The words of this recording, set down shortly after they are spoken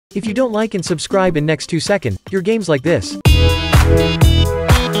If you don't like and subscribe in next 2 seconds, your games like this.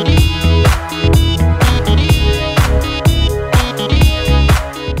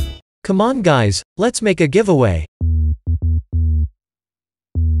 Come on guys, let's make a giveaway.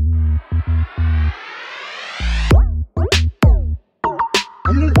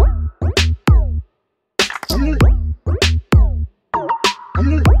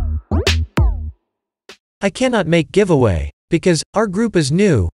 I cannot make giveaway, because our group is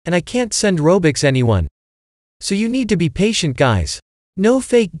new, and I can't send Robux anyone. So you need to be patient guys. No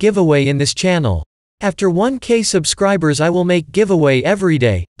fake giveaway in this channel. After 1K subscribers I will make giveaway every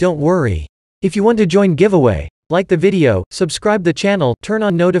day, don't worry. If you want to join giveaway, like the video, subscribe the channel, turn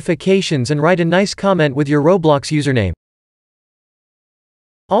on notifications and write a nice comment with your Roblox username.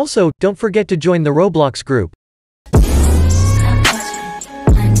 Also, don't forget to join the Roblox group.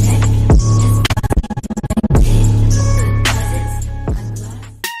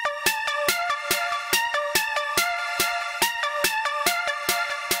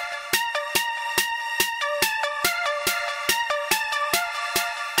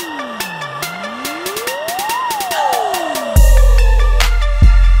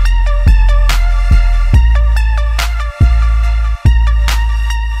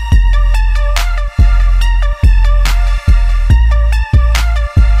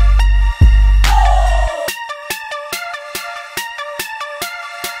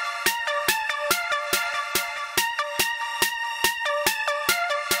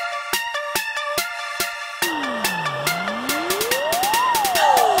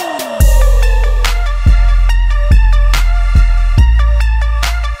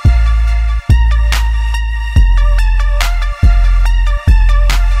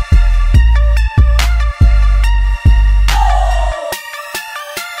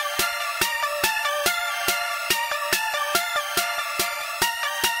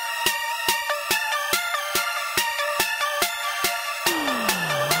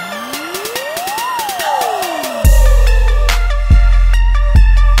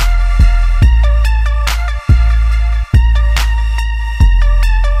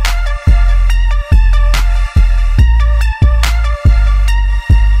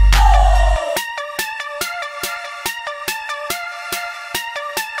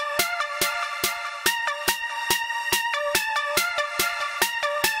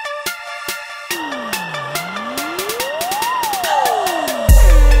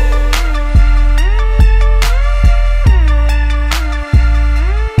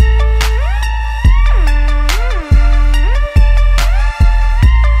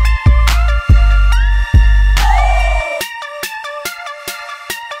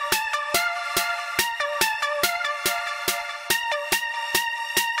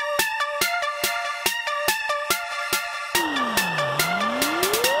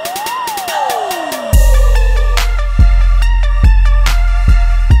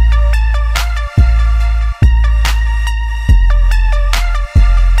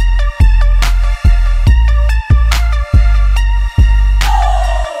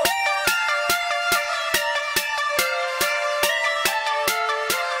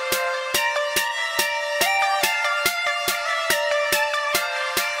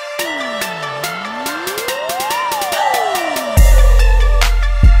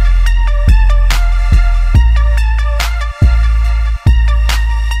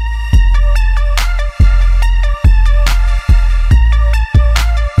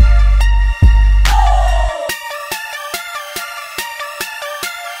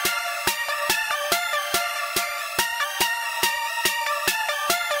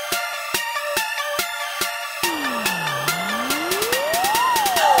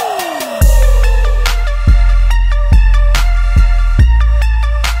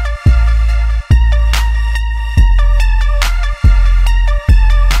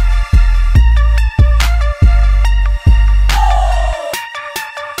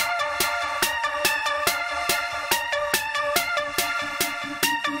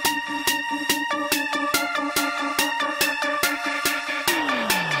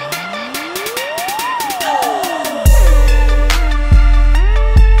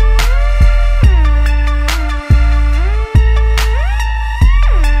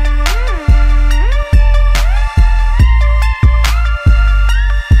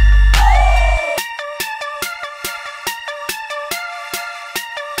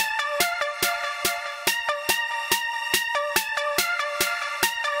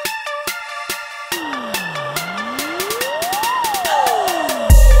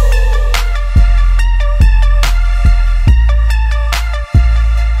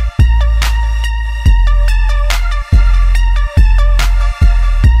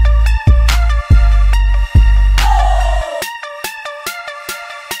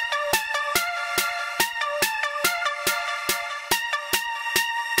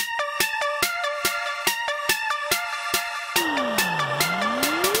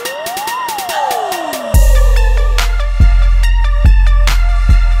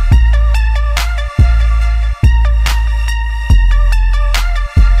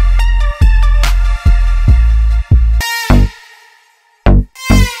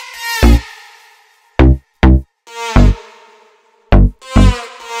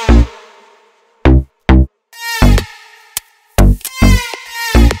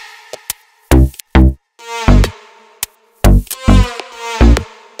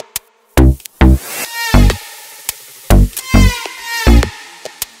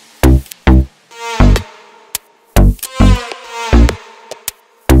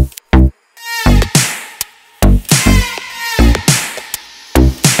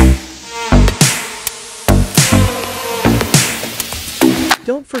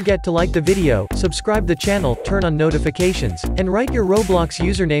 Don't forget to like the video, subscribe the channel, turn on notifications, and write your Roblox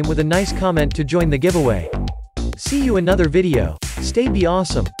username with a nice comment to join the giveaway. See you another video. Stay be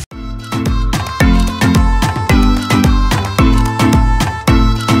awesome.